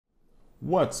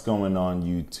What's going on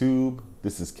YouTube?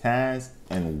 This is Kaz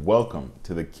and welcome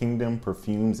to the Kingdom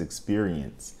Perfumes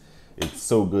experience. It's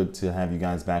so good to have you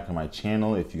guys back on my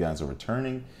channel. If you guys are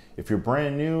returning, if you're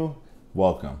brand new,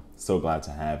 welcome. So glad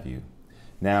to have you.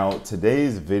 Now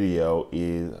today's video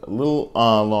is a little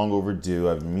long overdue.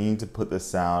 I've been meaning to put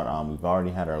this out. We've already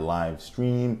had our live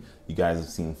stream. You guys have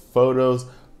seen photos,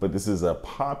 but this is a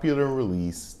popular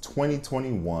release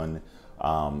 2021.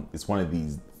 It's one of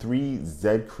these 3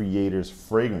 Z Creators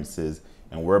fragrances,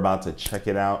 and we're about to check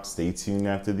it out. Stay tuned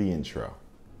after the intro.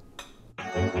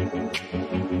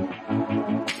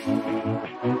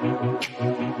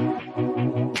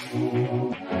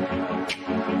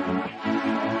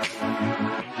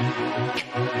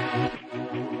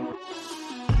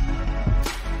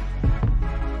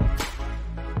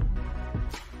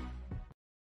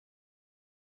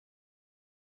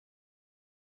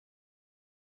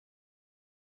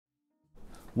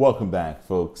 Welcome back,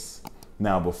 folks.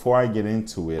 Now, before I get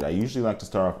into it, I usually like to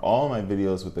start off all my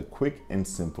videos with a quick and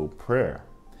simple prayer.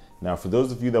 Now, for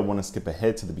those of you that want to skip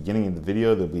ahead to the beginning of the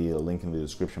video, there'll be a link in the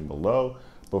description below.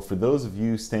 But for those of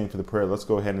you staying for the prayer, let's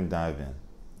go ahead and dive in.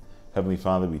 Heavenly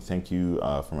Father, we thank you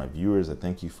for my viewers. I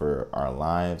thank you for our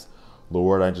lives.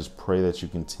 Lord, I just pray that you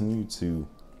continue to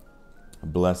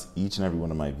bless each and every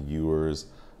one of my viewers.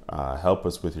 Help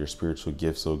us with your spiritual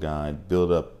gifts, oh God.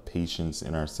 Build up patience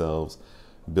in ourselves.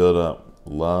 Build up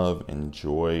love and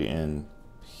joy and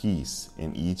peace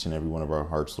in each and every one of our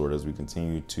hearts, Lord, as we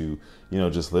continue to,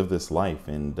 just live this life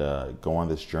and go on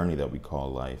this journey that we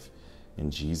call life. In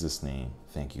Jesus' name,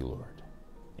 thank you, Lord.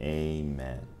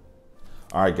 Amen.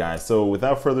 All right, guys. So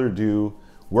without further ado,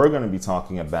 we're going to be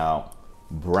talking about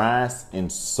Brass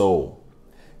and Soul.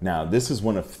 Now, this is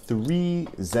one of 3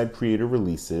 Z Creator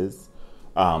releases.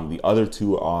 The other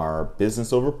 2 are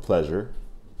Business Over Pleasure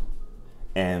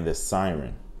and the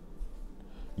Siren.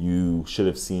 You should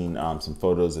have seen some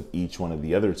photos of each one of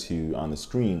the other 2 on the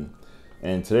screen.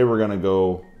 And today we're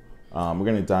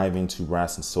gonna dive into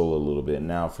Brass and Soul a little bit.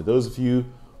 Now, for those of you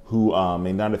who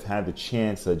may not have had the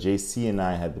chance, JC and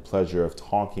I had the pleasure of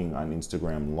talking on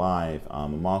Instagram Live.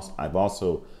 I've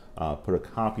also put a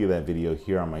copy of that video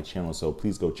here on my channel, so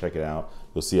please go check it out.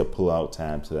 You'll see a pull-out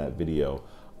tab to that video.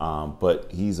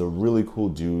 But he's a really cool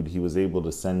dude. He was able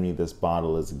to send me this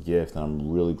bottle as a gift, and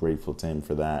I'm really grateful to him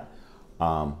for that.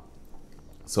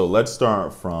 So let's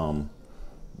start from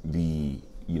the,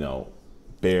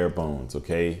 bare bones,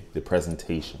 okay? The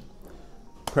presentation.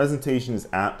 Presentation is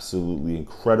absolutely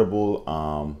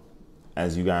incredible.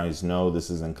 As you guys know, this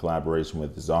is in collaboration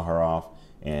with Zaharoff,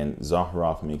 and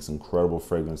Zaharoff makes incredible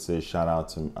fragrances. Shout out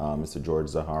to Mr. George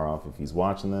Zaharoff if he's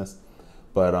watching this.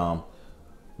 But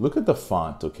look at the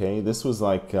font, okay? This was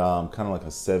like kind of like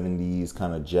a 70s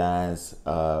kind of jazz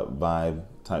vibe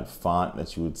type font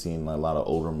that you would see in a lot of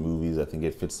older movies. I think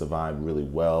it fits the vibe really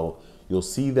well. You'll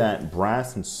see that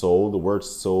Brass and Soul, the word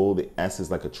soul, the S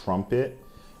is like a trumpet.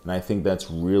 And I think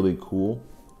that's really cool.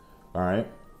 All right.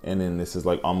 And then this is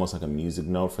like almost like a music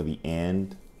note for the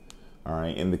end. All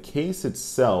right. In the case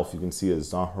itself, you can see a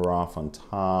Zaharoff on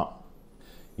top.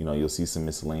 You'll see some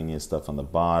miscellaneous stuff on the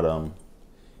bottom.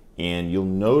 And you'll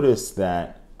notice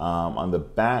that on the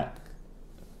back,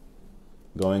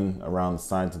 going around the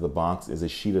sides of the box, is a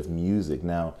sheet of music.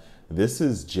 Now, this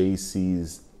is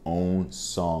JC's own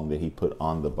song that he put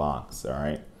on the box, all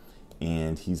right?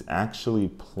 And he's actually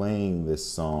playing this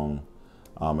song.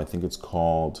 I think it's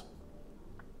called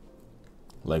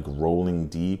like Rolling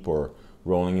Deep or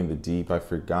Rolling in the Deep. I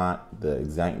forgot the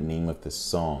exact name of this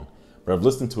song, but I've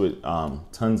listened to it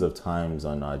tons of times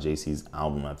on JC's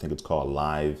album. I think it's called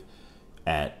Live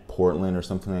at Portland or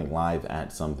something, like Live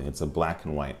at something. It's a black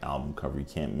and white album cover. You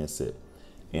can't miss it.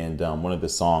 And one of the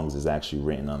songs is actually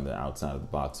written on the outside of the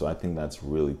box. So I think that's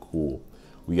really cool.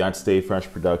 We got Stay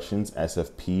Fresh Productions,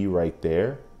 SFP right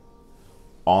there.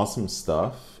 Awesome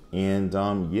stuff. And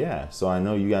yeah, so I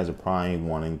know you guys are probably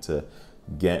wanting to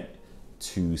get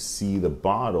to see the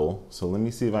bottle. So let me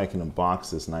see if I can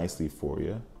unbox this nicely for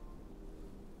you.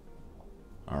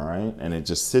 All right, and it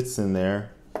just sits in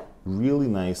there really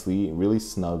nicely, really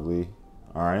snugly.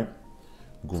 All right,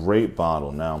 great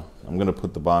bottle. Now I'm gonna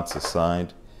put the box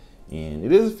aside, and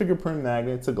it is a fingerprint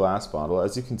magnet. It's a glass bottle.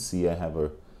 As you can see, I have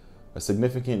a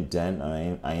significant dent.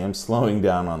 I am slowing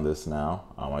down on this now.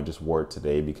 I just wore it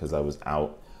today because I was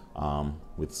out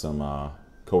with some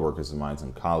coworkers of mine,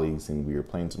 some colleagues, and we were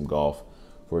playing some golf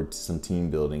for some team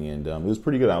building, and it was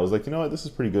pretty good. I was like, you know what, this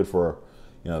is pretty good for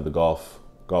the golf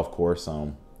course.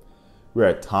 We're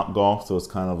at Top Golf, so it's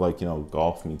kind of like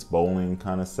golf meets bowling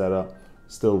kind of setup.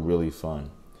 Still really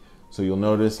fun. So you'll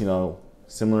notice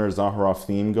similar Zaharoff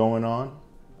theme going on.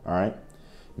 All right,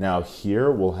 Now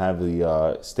here we'll have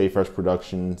the Stay Fresh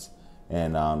Productions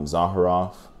and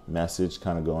Zaharoff message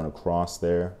kind of going across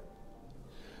there.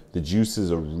 The juice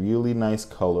is a really nice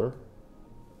color.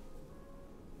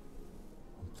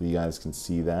 Hopefully you guys can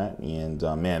see that. And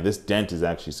man, this dent is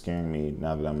actually scaring me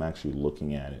now that I'm actually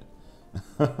looking at it.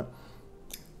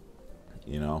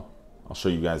 You know, I'll show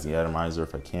you guys the atomizer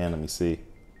if I can. Let me see.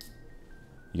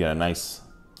 You got a nice,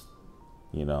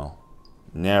 you know,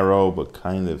 narrow, but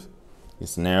kind of,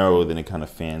 it's narrow, then it kind of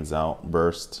fans out,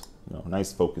 burst. You know,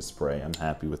 nice focus spray. I'm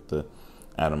happy with the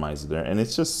atomizer there. And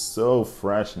it's just so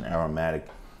fresh and aromatic.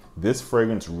 This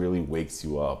fragrance really wakes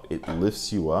you up. It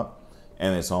lifts you up,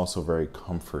 and it's also very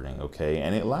comforting, okay?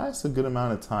 And it lasts a good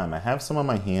amount of time. I have some on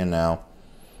my hand now,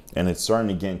 and it's starting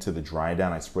to get into the dry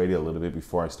down. I sprayed it a little bit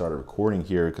before I started recording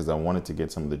here because I wanted to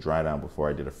get some of the dry down before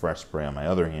I did a fresh spray on my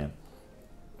other hand.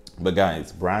 But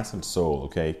guys, Brass and Soul,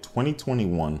 okay?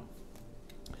 2021.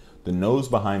 The nose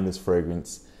behind this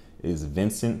fragrance is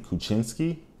Vincent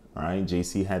Kuczynski. All right,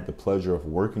 JC had the pleasure of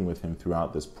working with him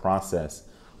throughout this process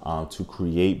to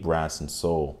create Brass and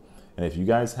Soul. And if you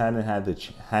guys hadn't had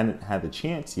the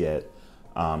chance yet,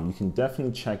 you can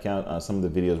definitely check out some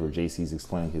of the videos where JC's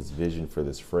explaining his vision for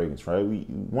this fragrance. Right, we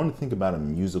want to think about a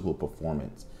musical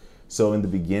performance. So in the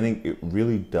beginning, it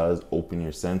really does open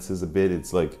your senses a bit.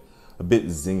 It's like a bit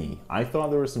zingy. I thought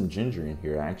there was some ginger in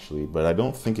here actually, but I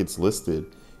don't think it's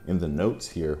listed in the notes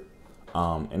here.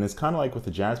 And it's kind of like with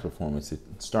the jazz performance. It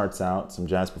starts out, some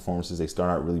jazz performances, they start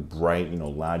out really bright, you know,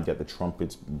 loud. You got the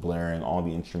trumpets blaring, all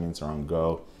the instruments are on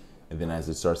go. And then as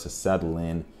it starts to settle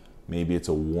in, maybe it's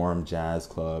a warm jazz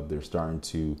club. They're starting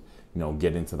to, you know,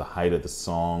 get into the height of the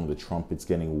song. The trumpet's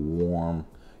getting warm,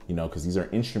 you know, because these are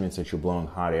instruments that you're blowing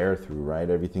hot air through, right?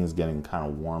 Everything's getting kind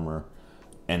of warmer.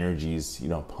 Energies, you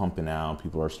know, pumping out.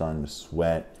 People are starting to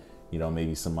sweat. You know,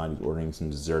 maybe somebody's ordering some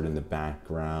dessert in the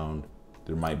background.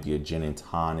 There might be a gin and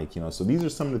tonic, you know. So these are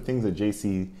some of the things that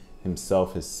JC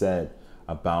himself has said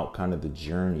about kind of the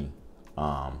journey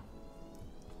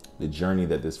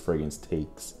that this fragrance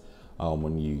takes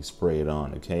when you spray it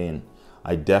on, okay? And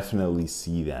I definitely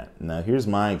see that. Now, here's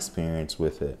my experience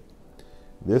with it.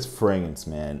 This fragrance,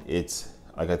 man, it's,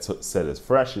 like I said, it's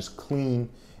fresh, it's clean,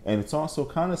 and it's also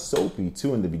kind of soapy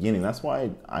too in the beginning. That's why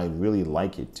I really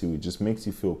like it too. It just makes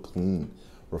you feel clean,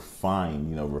 refined,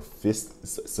 you know,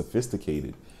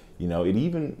 sophisticated. You know, it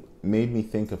even made me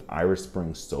think of Irish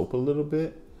Spring soap a little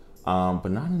bit, but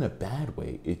not in a bad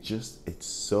way. It's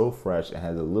so fresh. It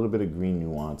has a little bit of green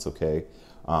nuance, okay?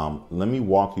 Let me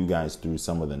walk you guys through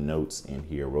some of the notes in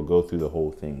here. We'll go through the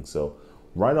whole thing. So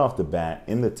right off the bat,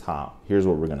 in the top, here's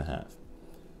what we're gonna have.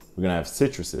 We're gonna have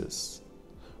citruses.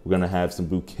 We're gonna have some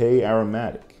bouquet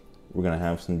aromatic. We're gonna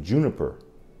have some juniper,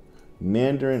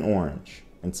 mandarin orange,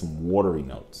 and some watery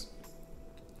notes.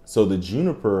 So the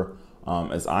juniper,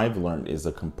 as I've learned, is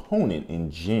a component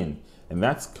in gin. And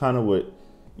that's kind of what,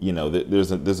 you know,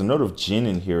 there's a note of gin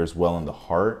in here as well in the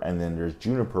heart, and then there's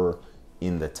juniper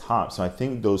in the top. So I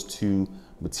think those two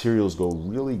materials go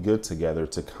really good together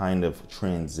to kind of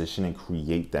transition and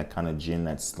create that kind of gin,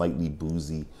 that slightly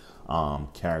boozy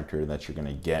character that you're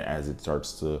gonna get as it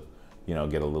starts to, you know,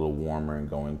 get a little warmer and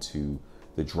go into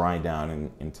the dry down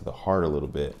and into the heart a little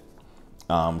bit.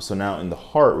 So now in the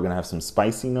heart, we're gonna have some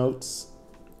spicy notes.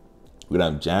 We're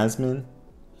gonna have jasmine,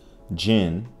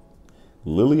 gin,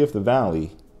 lily of the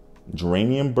valley,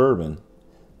 geranium bourbon,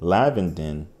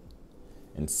 lavender,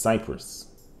 and cypress.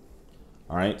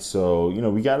 All right, so, you know,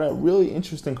 we got a really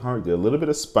interesting heart there. A little bit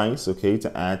of spice, okay,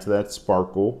 to add to that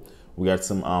sparkle. We got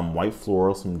some white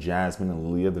floral, some jasmine and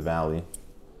lily of the valley.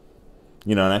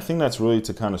 You know, and I think that's really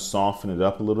to kind of soften it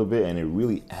up a little bit, and it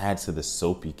really adds to the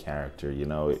soapy character, you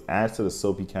know. It adds to the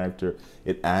soapy character.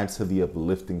 It adds to the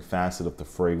uplifting facet of the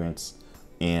fragrance.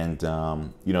 And,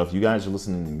 you know, if you guys are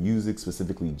listening to music,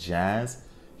 specifically jazz,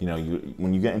 you know,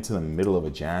 when you get into the middle of a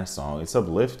jazz song, it's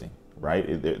uplifting,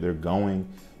 right? They're going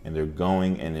and they're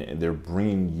going and they're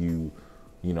bringing you,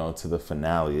 you know, to the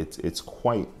finale. It's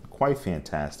quite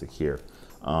fantastic here.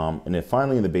 And then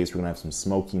finally in the base, we're gonna have some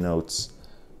smoky notes,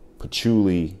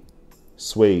 patchouli,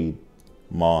 suede,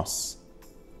 moss,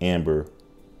 amber,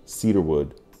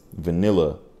 cedarwood,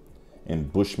 vanilla,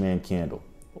 and Bushman candle,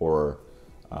 or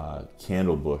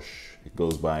candle bush. It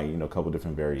goes by, you know, a couple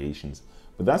different variations,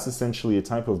 but that's essentially a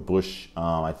type of bush.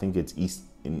 I think it's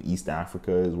in East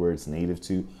Africa is where it's native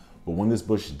to. But when this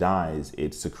bush dies,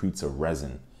 it secretes a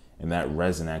resin, and that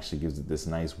resin actually gives it this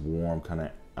nice warm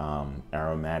kind of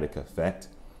aromatic effect.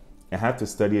 I have to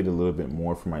study it a little bit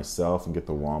more for myself and get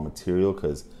the raw material,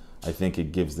 because I think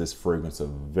it gives this fragrance a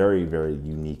very, very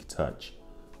unique touch.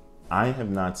 I have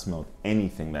not smelled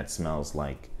anything that smells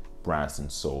like Brass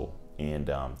and Soul.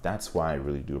 And that's why I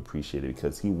really do appreciate it,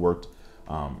 because he worked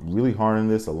really hard on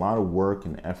this. A lot of work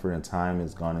and effort and time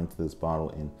has gone into this bottle,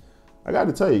 and I got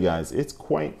to tell you guys, it's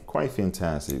quite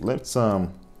fantastic. Let's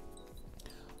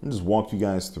just walk you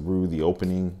guys through the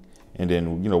opening, and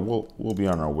then we'll be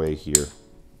on our way here.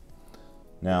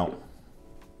 Now,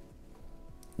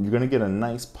 you're gonna get a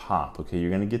nice pop. Okay, you're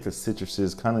gonna get the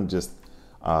citruses kind of just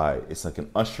it's like an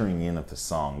ushering in of the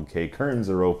song. Okay, curtains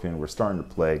are open, we're starting to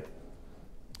play,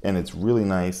 and it's really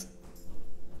nice.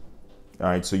 All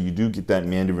right, so you do get that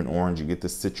mandarin orange, you get the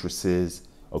citruses,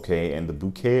 okay, and the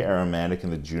bouquet aromatic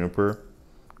and the juniper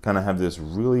kind of have this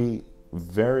really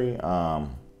very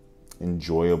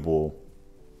enjoyable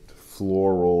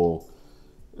floral,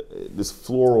 this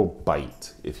floral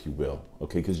bite, if you will,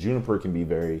 okay, because juniper can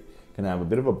have a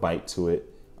bit of a bite to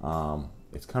it.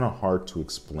 It's kind of hard to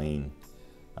explain,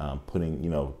 putting,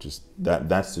 just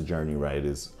that's the journey, right,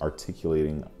 is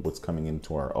articulating what's coming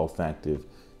into our olfactive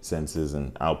senses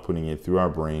and outputting it through our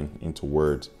brain into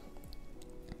words.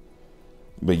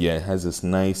 But yeah, it has this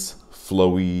nice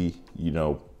flowy,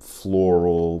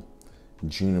 floral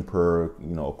juniper,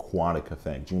 aquatic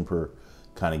effect. Juniper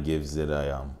kind of gives it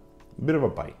a bit of a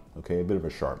bite, okay, a bit of a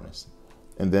sharpness.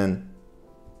 And then,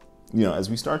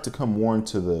 as we start to come more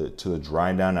into the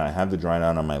dry down, I have the dry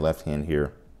down on my left hand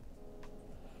here,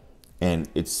 and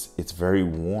it's very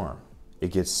warm.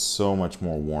 It gets so much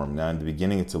more warm. Now in the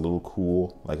beginning, it's a little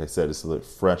cool. Like I said, it's a little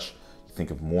fresh. You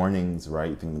think of mornings, right?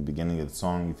 You think of the beginning of the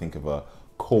song, you think of a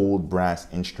cold brass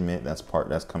instrument. That's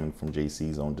coming from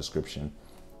JC's own description.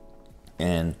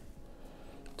 And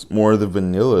it's more of the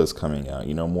vanilla is coming out,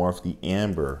 more of the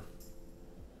amber.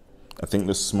 I think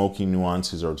the smoky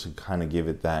nuances are to kind of give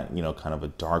it that, kind of a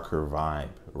darker vibe,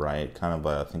 right? Kind of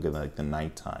I think of like the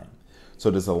nighttime. So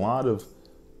there's a lot of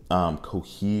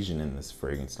cohesion in this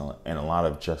fragrance and a lot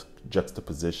of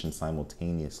juxtaposition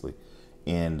simultaneously.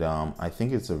 And I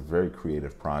think it's a very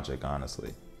creative project,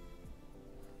 honestly.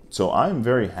 So I'm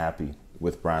very happy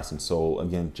with Brass and Soul.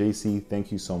 Again, JC,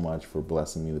 thank you so much for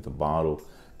blessing me with the bottle.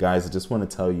 Guys, I just want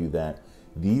to tell you that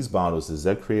these bottles, the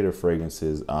Z Creative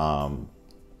Fragrances,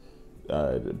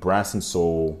 Brass and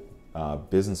Soul,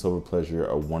 Business Over Pleasure,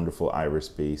 a wonderful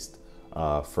iris-based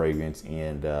fragrance,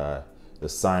 and the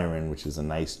Siren, which is a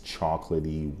nice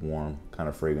chocolatey, warm kind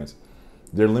of fragrance.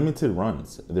 They're limited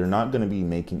runs. They're not going to be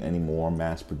making any more,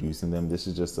 mass producing them. This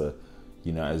is just a,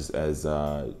 as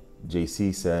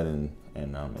JC said and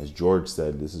as George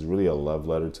said, this is really a love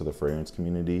letter to the fragrance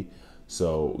community.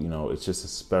 So, it's just a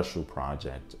special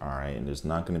project, all right? And there's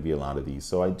not going to be a lot of these.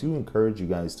 So I do encourage you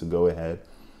guys to go ahead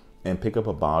and pick up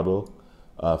a bottle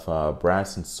of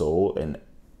Brass and Soul and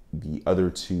the other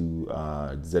two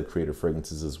Z Creative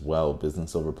Fragrances as well,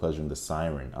 Business Over Pleasure and the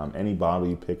Siren. Any bottle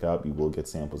you pick up, you will get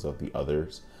samples of the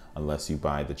others, unless you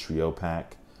buy the trio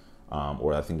pack.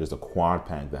 Or I think there's a quad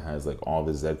pack that has like all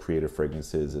the Z Creative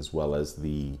Fragrances, as well as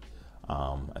the,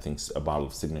 I think a bottle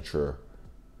of Signature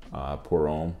Pour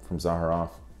Homme from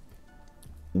Zaharoff.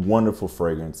 Wonderful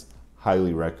fragrance,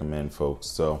 highly recommend, folks.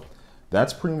 So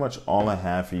that's pretty much all I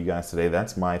have for you guys today.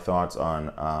 That's my thoughts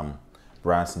on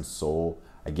Brass and Soul.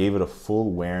 I gave it a full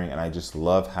wearing, and I just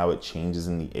love how it changes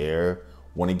in the air.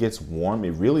 When it gets warm,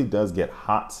 it really does get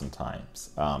hot sometimes.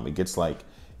 It gets like,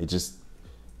 it's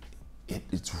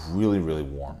really, really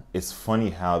warm. It's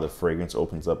funny how the fragrance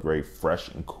opens up very fresh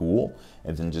and cool,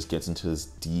 and then just gets into this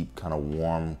deep kind of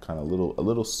warm, kind of a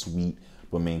little sweet,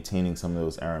 but maintaining some of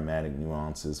those aromatic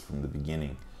nuances from the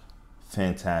beginning.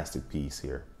 Fantastic piece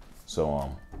here.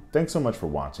 So thanks so much for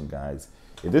watching, guys.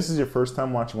 If this is your first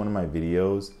time watching one of my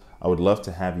videos, I would love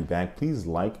to have you back. Please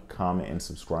like, comment, and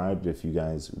subscribe if you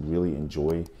guys really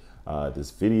enjoy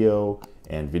this video,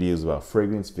 and videos about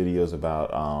fragrance, videos about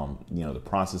the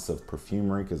process of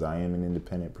perfumery, because I am an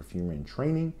independent perfumer in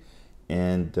training.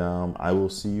 And I will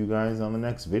see you guys on the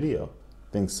next video.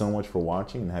 Thanks so much for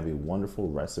watching, and have a wonderful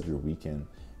rest of your weekend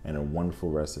and a wonderful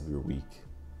rest of your week.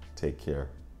 Take care.